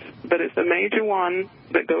words, but it's a major one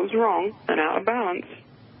that goes wrong and out of balance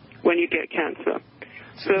when you get cancer.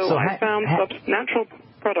 So I found natural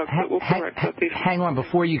products that will correct that. Hang on,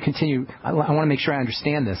 before you continue, I want to make sure I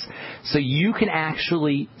understand this. So you can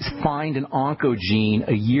actually find an oncogene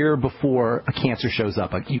a year before a cancer shows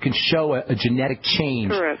up. You can show a genetic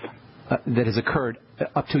change that has occurred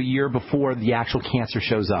up to a year before the actual cancer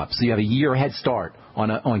shows up. So you have a year head start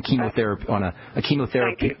on chemotherapy, on a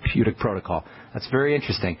chemotherapeutic protocol. That's very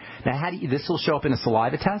interesting. Now, this will show up in a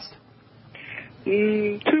saliva test?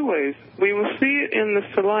 Two ways. We will see it in the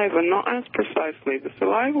saliva, not as precisely. The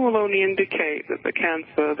saliva will only indicate that the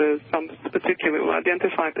cancer, there's some particular, will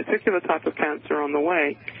identify a particular type of cancer on the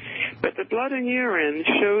way. But the blood and urine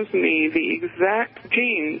shows me the exact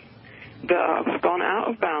genes that have gone out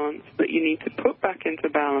of balance that you need to put back into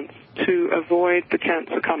balance to avoid the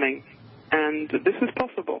cancer coming. And this is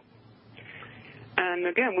possible. And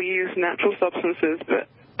again, we use natural substances, but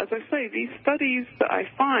as I say, these studies that I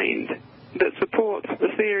find that support the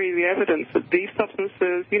theory, the evidence that these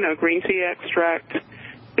substances, green tea extract,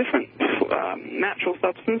 different natural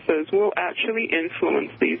substances will actually influence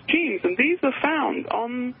these genes. And these are found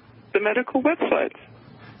on the medical websites.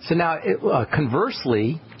 So now,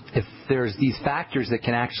 conversely, if there's these factors that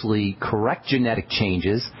can actually correct genetic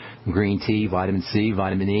changes, green tea, vitamin C,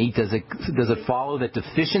 vitamin E, does it follow that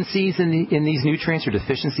deficiencies in these nutrients or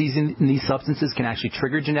deficiencies in these substances can actually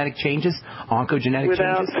trigger genetic changes, oncogenetic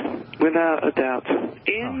changes? Without a doubt.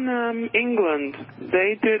 In England,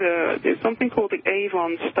 they did something called the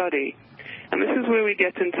Avon study, and this is where we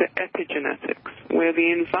get into epigenetics, where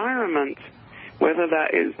the environment, whether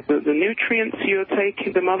that is the nutrients you're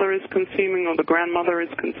taking, the mother is consuming or the grandmother is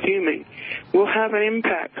consuming, will have an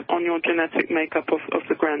impact on your genetic makeup of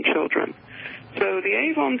the grandchildren. So the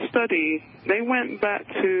Avon study, they went back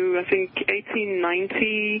to, I think,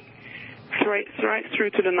 1890, right through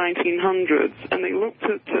to the 1900s, and they looked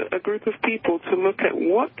at a group of people to look at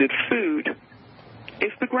what did food,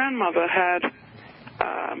 if the grandmother had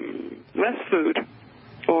less food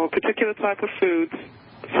or a particular type of foods,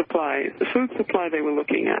 the food supply they were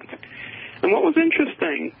looking at. And what was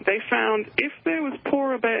interesting, they found if there was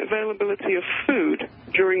poor availability of food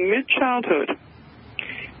during mid-childhood,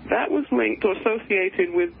 that was linked or associated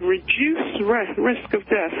with reduced risk of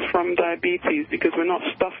death from diabetes because we're not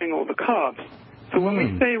stuffing all the carbs. So when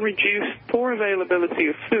we say reduced poor availability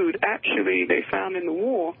of food, actually they found in the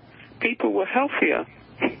war people were healthier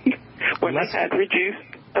when they had reduced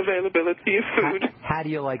availability of food. How do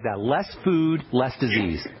you like that? Less food, less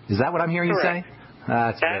disease. Is that what I'm hearing Correct. you say?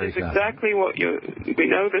 That is exactly what we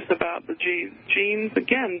know this about the genes.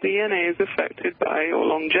 Again, DNA is affected by your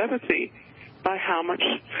longevity, by how much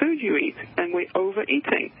food you eat, and we're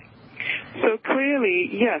overeating. So clearly,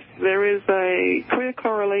 yes, there is a clear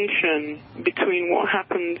correlation between what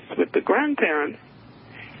happens with the grandparents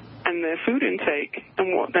and their food intake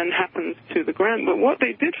and what then happens to the But what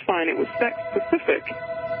they did find, it was sex-specific.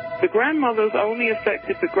 The grandmothers only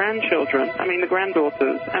affected the the granddaughters,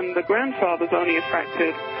 and the grandfathers only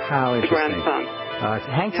affected the grandson.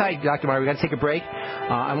 Hang tight, Dr. Myrie. We've got to take a break.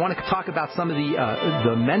 I want to talk about some of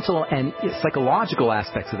the mental and psychological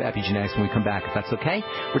aspects of epigenetics when we come back, if that's okay.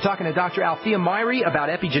 We're talking to Dr. Althea Myrie about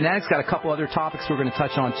epigenetics. Got a couple other topics we're going to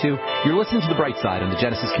touch on, too. You're listening to The Bright Side on the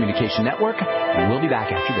Genesis Communication Network, and we'll be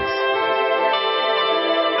back after this.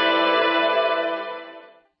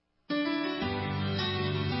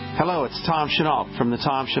 Hello, it's Tom Chenault from The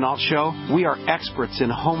Tom Chenault Show. We are experts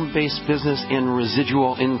in home-based business and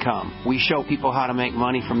residual income. We show people how to make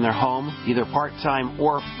money from their home, either part-time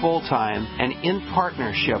or full-time, and in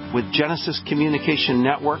partnership with Genesis Communication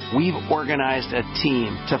Network, we've organized a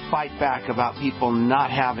team to fight back about people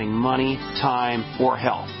not having money, time, or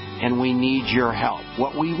health. And we need your help.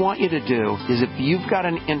 What we want you to do is if you've got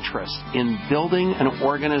an interest in building an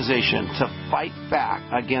organization to fight back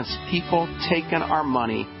against people taking our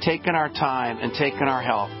money, taking our time, and taking our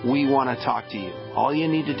health, we want to talk to you. All you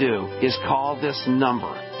need to do is call this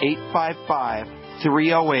number,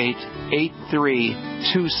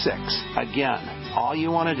 855-308-8326. Again, all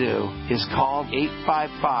you want to do is call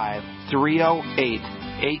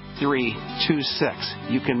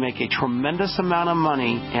 855-308-8326. You can make a tremendous amount of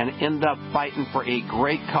money and end up fighting for a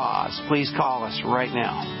great cause. Please call us right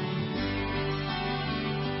now.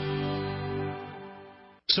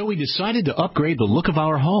 So we decided to upgrade the look of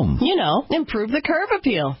our home. Improve the curb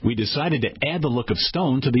appeal. We decided to add the look of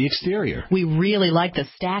stone to the exterior. We really like the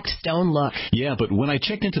stacked stone look. Yeah, but when I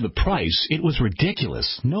checked into the price, it was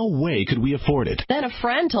ridiculous. No way could we afford it. Then a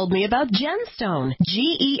friend told me about Genstone.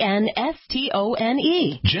 Genstone.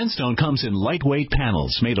 Genstone comes in lightweight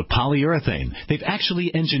panels made of polyurethane. They've actually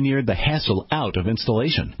engineered the hassle out of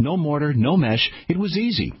installation. No mortar, no mesh. It was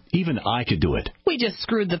easy. Even I could do it. We just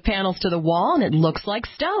screwed the panels to the wall and it looks like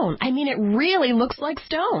stone. stone. I mean, it really looks like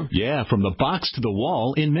stone. Yeah, from the box to the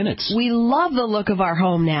wall in minutes. We love the look of our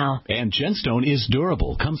home now. And Gemstone is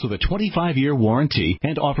durable, comes with a 25-year warranty,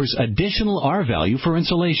 and offers additional R-value for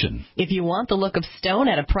insulation. If you want the look of stone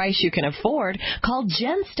at a price you can afford, call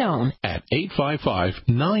Gemstone at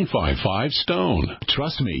 855-955-STONE.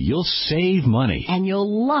 Trust me, you'll save money. And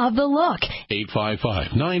you'll love the look.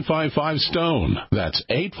 855-955-STONE. That's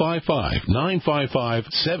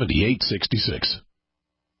 855-955-7866.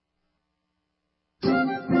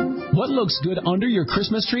 What looks good under your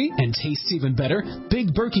Christmas tree and tastes even better?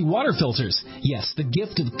 Big Berkey water filters. Yes, the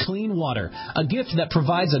gift of clean water. A gift that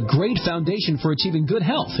provides a great foundation for achieving good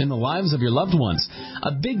health in the lives of your loved ones.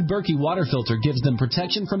 A Big Berkey water filter gives them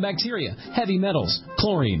protection from bacteria, heavy metals,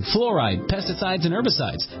 chlorine, fluoride, pesticides and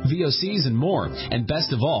herbicides, VOCs and more. And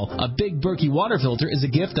best of all, a Big Berkey water filter is a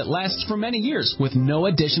gift that lasts for many years with no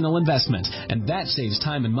additional investment. And that saves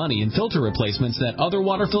time and money in filter replacements that other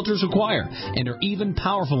water filters require and are even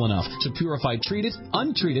powerful enough to purify treated,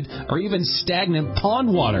 untreated, or even stagnant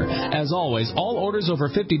pond water. As always, all orders over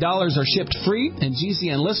 $50 are shipped free, and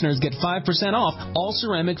GCN listeners get 5% off all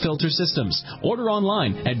ceramic filter systems. Order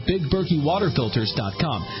online at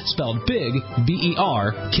BigBerkeyWaterFilters.com, spelled Big,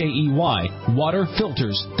 B-E-R-K-E-Y,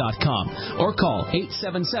 waterfilters.com, or call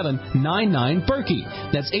 877-99-BERKEY.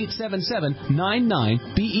 That's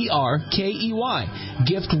 877-99-BERKEY.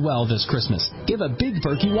 Gift well this Christmas. Give a Big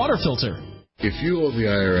Berkey water filter. If you owe the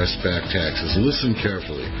IRS back taxes, listen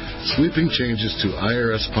carefully. Sweeping changes to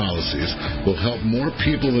IRS policies will help more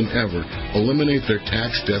people than ever eliminate their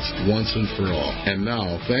tax debts once and for all. And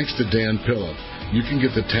now, thanks to Dan Pilla, you can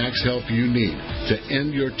get the tax help you need to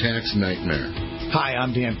end your tax nightmare. Hi,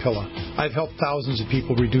 I'm Dan Pilla. I've helped thousands of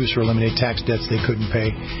people reduce or eliminate tax debts they couldn't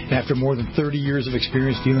pay. And after more than 30 years of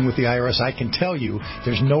experience dealing with the IRS, I can tell you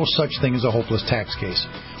there's no such thing as a hopeless tax case.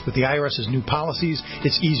 With the IRS's new policies,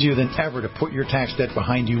 it's easier than ever to put your tax debt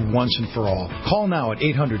behind you once and for all. Call now at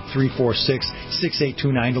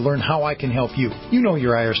 800-346-6829 to learn how I can help you. You know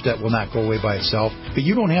your IRS debt will not go away by itself, but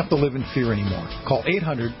you don't have to live in fear anymore. Call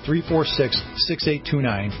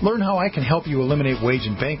 800-346-6829. Learn how I can help you eliminate wage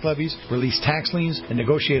and bank levies, release tax liens, and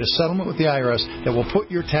negotiate a settlement with the IRS that will put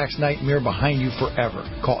your tax nightmare behind you forever.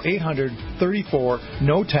 Call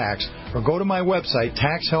 800-34-NO-TAX or go to my website,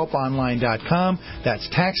 taxhelponline.com. That's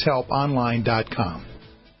taxhelponline.com.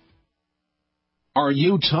 Are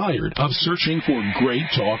you tired of searching for great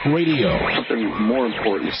talk radio? Something more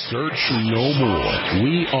important. Search no more.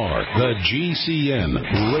 We are the GCN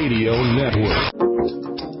Radio Network.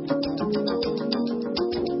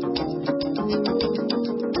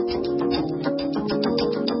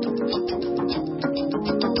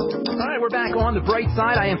 On the bright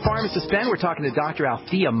side, I am Pharmacist Ben. We're talking to Dr.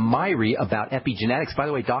 Althea Myrie about epigenetics. By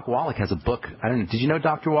the way, Doc Wallach has a book. I don't know. Did you know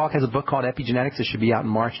Dr. Wallach has a book called Epigenetics? It should be out in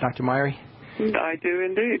March, Dr. Myrie? I do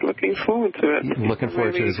indeed. Looking forward to it. Looking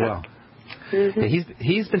forward to it as well. Mm-hmm.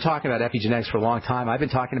 He's been talking about epigenetics for a long time. I've been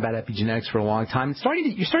talking about epigenetics for a long time.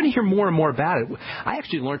 You're starting to hear more and more about it. I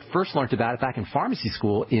actually first learned about it back in pharmacy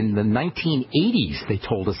school in the 1980s. They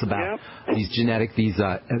told us about these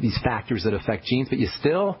factors that affect genes, but you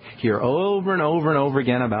still hear over and over and over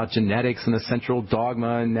again about genetics and the central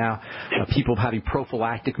dogma, and now people having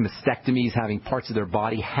prophylactic mastectomies, having parts of their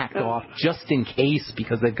body hacked off just in case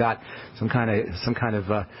because they've got some kind of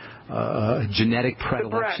genetic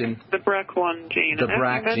predilection. The BRCA1 gene. The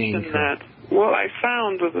BRCA gene. That, what I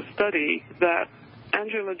found was a study that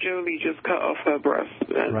Angela Jolie just cut off her breast.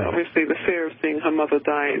 And obviously the fear of seeing her mother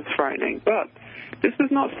die is frightening. But this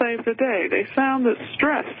does not save the day. They found that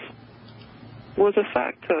stress was a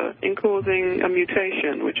factor in causing a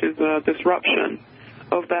mutation, which is a disruption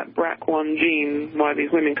of that BRCA1 gene why these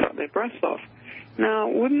women cut their breasts off. Now,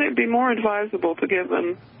 wouldn't it be more advisable to give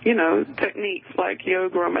them, techniques like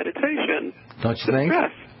yoga or meditation? Don't you think?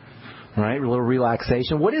 Stress? Right, a little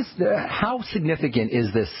relaxation. How significant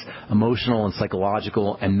is this emotional and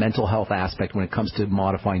psychological and mental health aspect when it comes to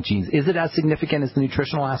modifying genes? Is it as significant as the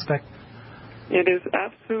nutritional aspect? It is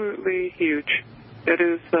absolutely huge. It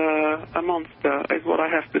is a monster, is what I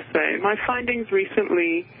have to say. My findings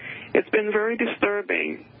recently, it's been very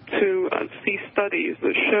disturbing to see studies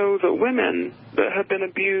that show that women that have been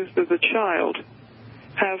abused as a child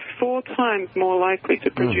have 4 times more likely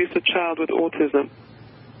to produce a child with autism.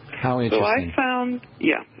 How interesting. So I found,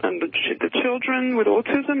 and the children with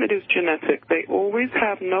autism, it is genetic. They always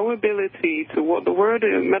have no ability to what the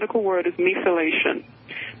medical word is methylation.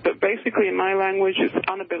 But basically, in my language, it's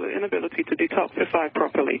inability to detoxify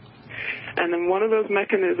properly. And then one of those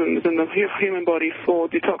mechanisms in the human body for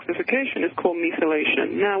detoxification is called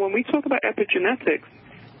methylation. Now, when we talk about epigenetics,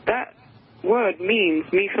 that word means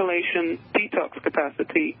methylation detox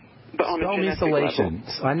capacity, but on a genetic methylation.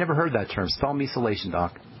 level. I never heard that term. Spell methylation,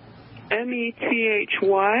 Doc.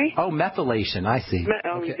 M-E-T-H-Y. Oh, methylation. I see.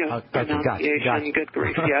 Okay. Gotcha. Good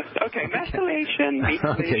grief, yes. Okay,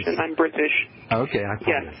 methylation. I'm British. Okay, I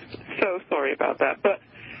yes. So sorry about that. But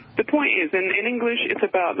the point is, in English, it's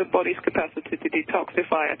about the body's capacity to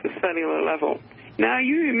detoxify at a cellular level. Now,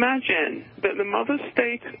 you imagine that the mother's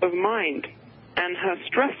state of mind and her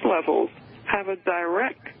stress levels have a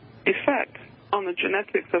direct effect on the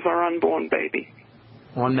genetics of our unborn baby.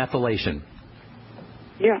 On methylation.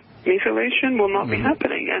 Yeah, methylation will not be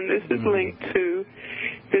happening, and this is linked to,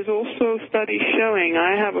 there's also studies showing,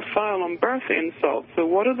 I have a file on birth insults, so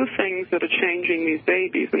what are the things that are changing these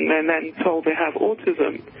babies, and they're then told they have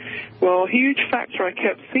autism. Well, a huge factor I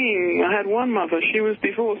kept seeing, I had one mother, she was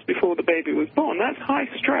divorced before the baby was born. That's high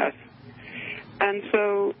stress. And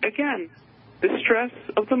so, again, the stress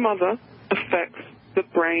of the mother affects the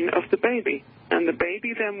brain of the baby, and the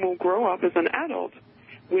baby then will grow up as an adult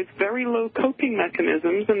with very low coping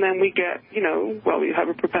mechanisms, and then we get, you have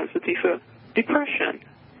a propensity for depression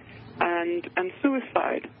and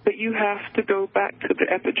suicide. But you have to go back to the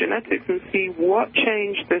epigenetics and see what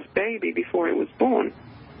changed this baby before it was born,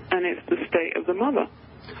 and it's the state of the mother.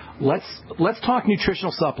 Let's talk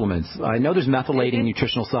nutritional supplements. I know there's methylating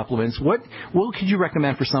nutritional supplements. What could you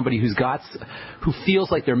recommend for somebody who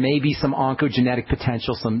feels like there may be some oncogenetic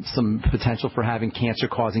potential, some potential for having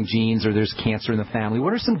cancer-causing genes, or there's cancer in the family?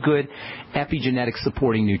 What are some good epigenetic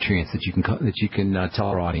supporting nutrients that you can tell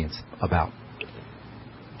our audience about?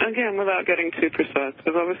 Again, without getting too precise,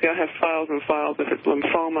 because obviously I have files and files. If it's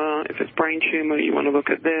lymphoma, if it's brain tumor, you want to look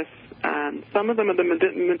at this. And some of them are the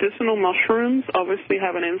medicinal mushrooms, obviously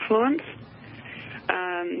have an influence.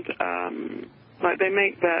 And like they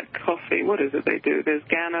make that coffee. What is it they do? There's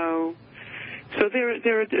Gano. So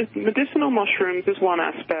there are medicinal mushrooms is one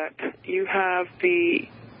aspect. You have the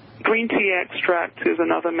green tea extract is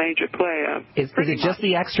another major player. Is it just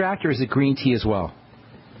the extract, or is it green tea as well?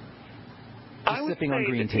 I would say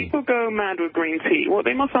that people go mad with green tea. Well,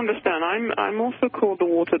 they must understand, I'm also called the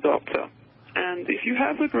water doctor. And if you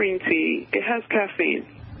have the green tea, it has caffeine.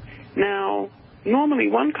 Now, normally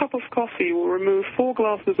 1 cup of coffee will remove 4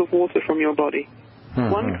 glasses of water from your body.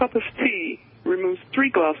 1 cup of tea removes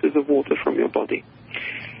 3 glasses of water from your body.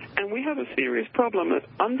 And we have a serious problem that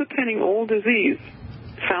underpinning all disease,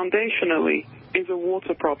 foundationally, is a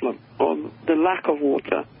water problem, or the lack of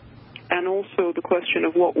water, and also the question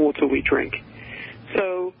of what water we drink.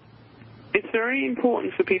 So it's very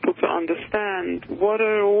important for people to understand what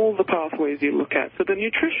are all the pathways you look at. So the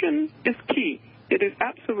nutrition is key. It is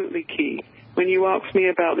absolutely key when you ask me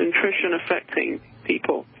about nutrition affecting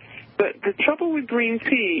people. But the trouble with green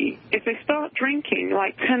tea is they start drinking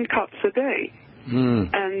like 10 cups a day.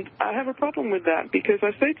 And I have a problem with that, because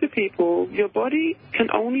I say to people, your body can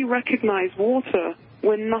only recognize water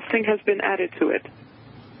when nothing has been added to it.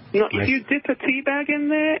 If you dip a tea bag in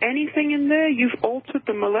there, anything in there, you've altered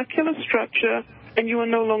the molecular structure, and you are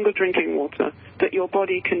no longer drinking water that your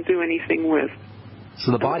body can do anything with.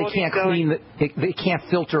 So the body can't it can't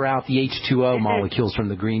filter out the H2O molecules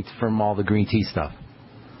from all the green tea stuff.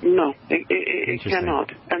 No, it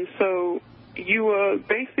cannot. And so you are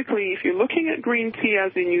basically, if you're looking at green tea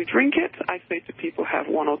as in you drink it, I say to people have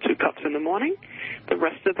 1 or 2 cups in the morning. The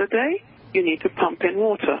rest of the day, you need to pump in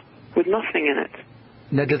water with nothing in it.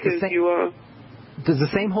 Now, does the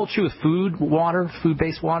same hold true with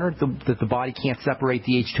food-based water, that the body can't separate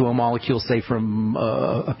the H2O molecules, say, from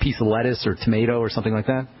a piece of lettuce or tomato or something like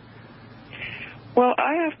that? Well,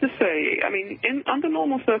 I have to say, under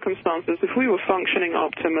normal circumstances, if we were functioning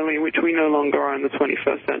optimally, which we no longer are in the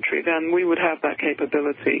 21st century, then we would have that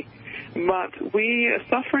capability. But we are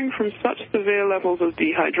suffering from such severe levels of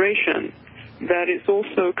dehydration that it's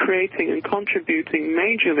also creating and contributing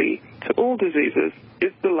majorly to all diseases,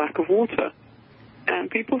 is the lack of water.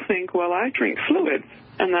 And people think, well, I drink fluids,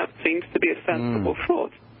 and that seems to be a sensible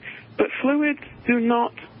thought. But fluids do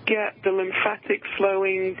not get the lymphatic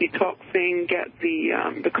flowing, detoxing, get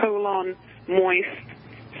the colon moist,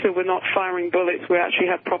 so we're not firing bullets. We actually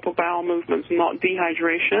have proper bowel movements, not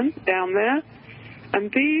dehydration down there.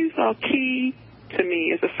 And these are key to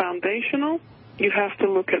me as a foundational. You have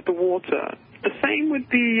to look at the water. The same with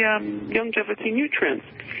the longevity nutrients.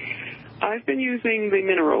 I've been using the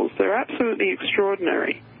minerals. They're absolutely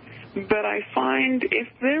extraordinary. But I find if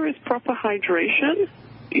there is proper hydration,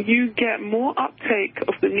 you get more uptake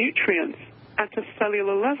of the nutrients at a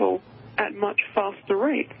cellular level at much faster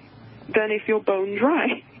rate than if you're bone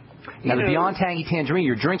dry. Now, the Beyond Tangy Tangerine,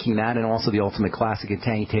 you're drinking that, and also the Ultimate Classic and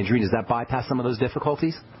Tangy Tangerine. Does that bypass some of those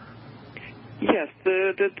difficulties? Yes,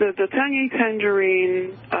 the tangy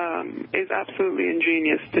tangerine is absolutely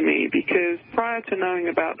ingenious to me, because prior to knowing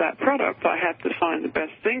about that product, I had to find the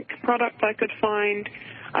best zinc product I could find.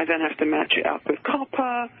 I then have to match it up with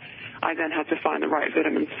copper. I then had to find the right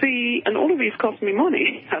vitamin C, and all of these cost me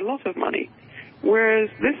money, a lot of money. Whereas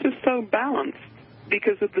this is so balanced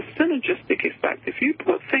because of the synergistic effect. If you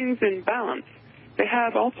put things in balance, they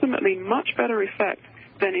have ultimately much better effect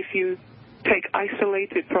than if you take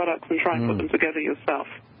isolated products and try and put them together yourself.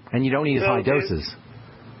 And you don't need high doses.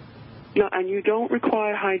 No, and you don't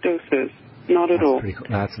require high doses, not at all. Cool.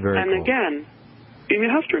 That's very cool. And again, you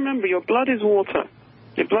have to remember your blood is water.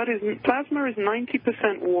 Your plasma is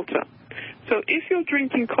 90% water. So if you're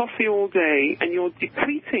drinking coffee all day and you're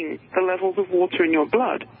depleting the levels of water in your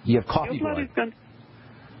blood, you have coffee your blood.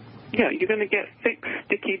 You're going to get thick,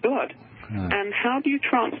 sticky blood. And how do you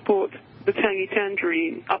transport the tangy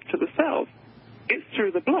tangerine up to the cells? It's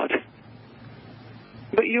through the blood.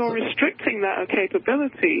 But you're restricting that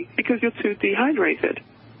capability because you're too dehydrated.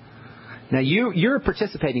 Now, you're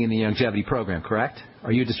participating in the longevity program, correct?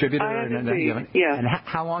 Are you a distributor? I am indeed, yes. And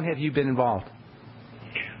how long have you been involved?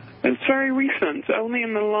 It's very recent, only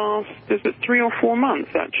in the last 3 or 4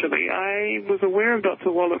 months, actually. I was aware of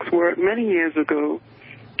Dr. Wallach's work many years ago,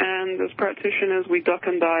 and as practitioners, we duck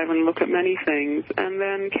and dive and look at many things, and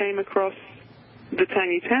then came across the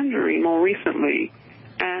tangy tangerine more recently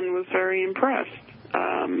and was very impressed.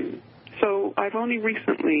 So I've only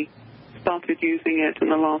recently started using it in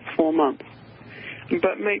the last 4 months,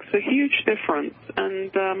 but makes a huge difference.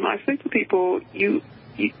 And I say to people,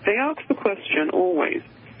 they ask the question always,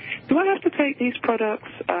 do I have to take these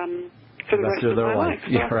products for the rest of my life?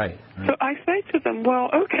 Yeah, right. So I say to them, well,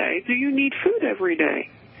 okay, do you need food every day?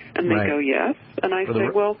 And they go, yes. And I say,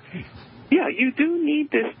 well, yeah, you do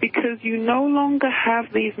need this because you no longer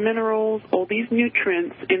have these minerals or these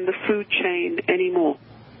nutrients in the food chain anymore.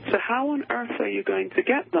 So how on earth are you going to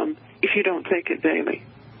get them if you don't take it daily?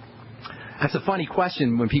 That's a funny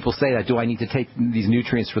question when people say that, do I need to take these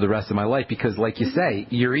nutrients for the rest of my life? Because like you say,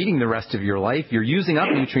 you're eating the rest of your life. You're using up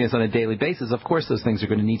nutrients on a daily basis. Of course, those things are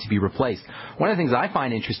going to need to be replaced. One of the things I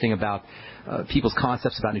find interesting about people's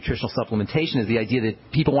concepts about nutritional supplementation is the idea that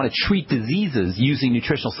people want to treat diseases using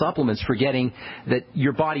nutritional supplements, forgetting that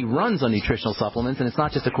your body runs on nutritional supplements, and it's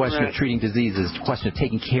not just a question of treating diseases, it's a question of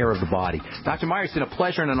taking care of the body. Dr. Meyer, it's been a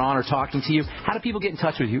pleasure and an honor talking to you. How do people get in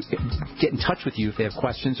touch with you? Get in touch with you if they have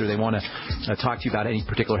questions or they want to talk to you about any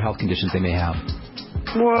particular health conditions they may have?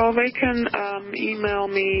 Well, they can email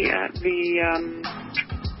me at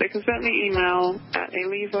they can send me email at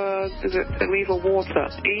Eleva Water,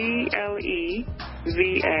 ELEVA.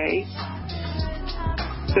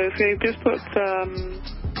 So if you just put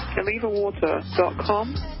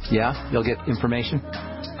elevawater.com. Yeah, you'll get information.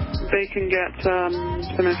 They can get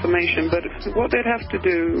some information, but what they'd have to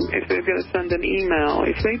do if they're going to send an email,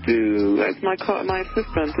 if they do, as my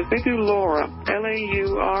assistant, if they do Laura,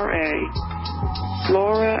 Laura,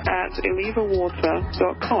 Laura at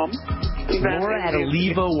elevawater.com. Laura at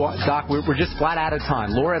Eleva, we're just flat out of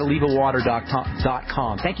time. Laura at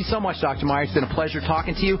elevawater.com. Thank you so much, Dr. Meyer. It's been a pleasure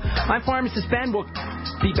talking to you. I'm Pharmacist Ben. We'll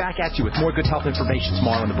be back at you with more good health information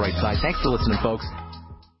tomorrow on the bright side. Thanks for listening, folks.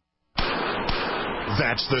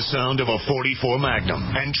 That's the sound of a .44 Magnum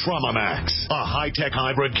and Trauma Max, a high-tech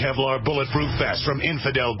hybrid Kevlar bulletproof vest from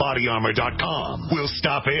InfidelBodyArmor.com. Will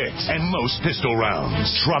stop it and most pistol rounds.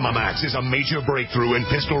 Trauma Max is a major breakthrough in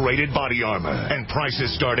pistol-rated body armor, and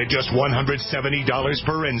prices start at just $170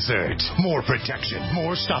 per insert. More protection,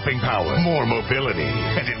 more stopping power, more mobility,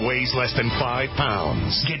 and it weighs less than 5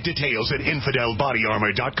 pounds. Get details at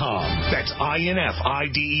InfidelBodyArmor.com. That's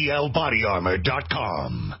INFIDEL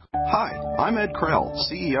BodyArmor.com. Hi, I'm Ed Krell,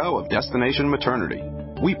 CEO of Destination Maternity.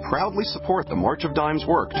 We proudly support the March of Dimes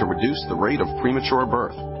work to reduce the rate of premature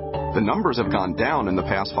birth. The numbers have gone down in the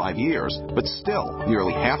past 5 years, but still,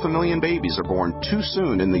 nearly 500,000 babies are born too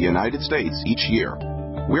soon in the United States each year.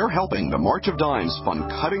 We're helping the March of Dimes fund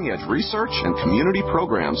cutting-edge research and community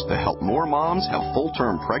programs to help more moms have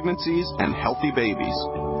full-term pregnancies and healthy babies.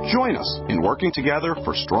 Join us in working together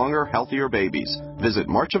for stronger, healthier babies. Visit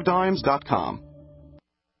marchofdimes.com.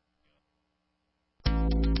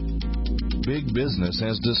 Big business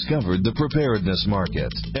has discovered the preparedness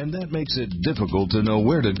market, and that makes it difficult to know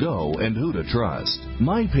where to go and who to trust.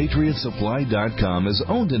 MyPatriotSupply.com is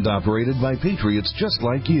owned and operated by patriots just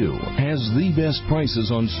like you. Has the best prices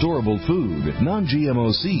on storable food,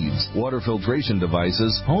 non-GMO seeds, water filtration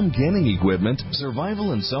devices, home canning equipment,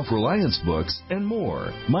 survival and self-reliance books, and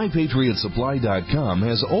more. MyPatriotSupply.com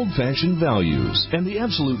has old-fashioned values and the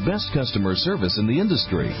absolute best customer service in the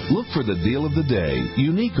industry. Look for the deal of the day.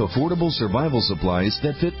 Unique, affordable survival survival supplies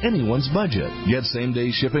that fit anyone's budget. Get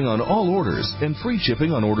same-day shipping on all orders and free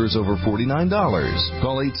shipping on orders over $49.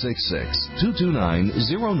 Call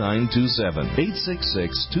 866-229-0927,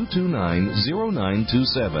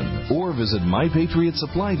 866-229-0927, or visit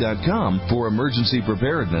mypatriotsupply.com for emergency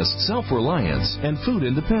preparedness, self-reliance, and food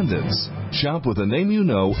independence. Shop with a name you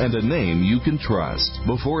know and a name you can trust.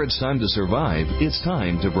 Before it's time to survive, it's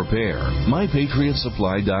time to prepare.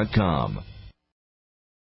 mypatriotsupply.com.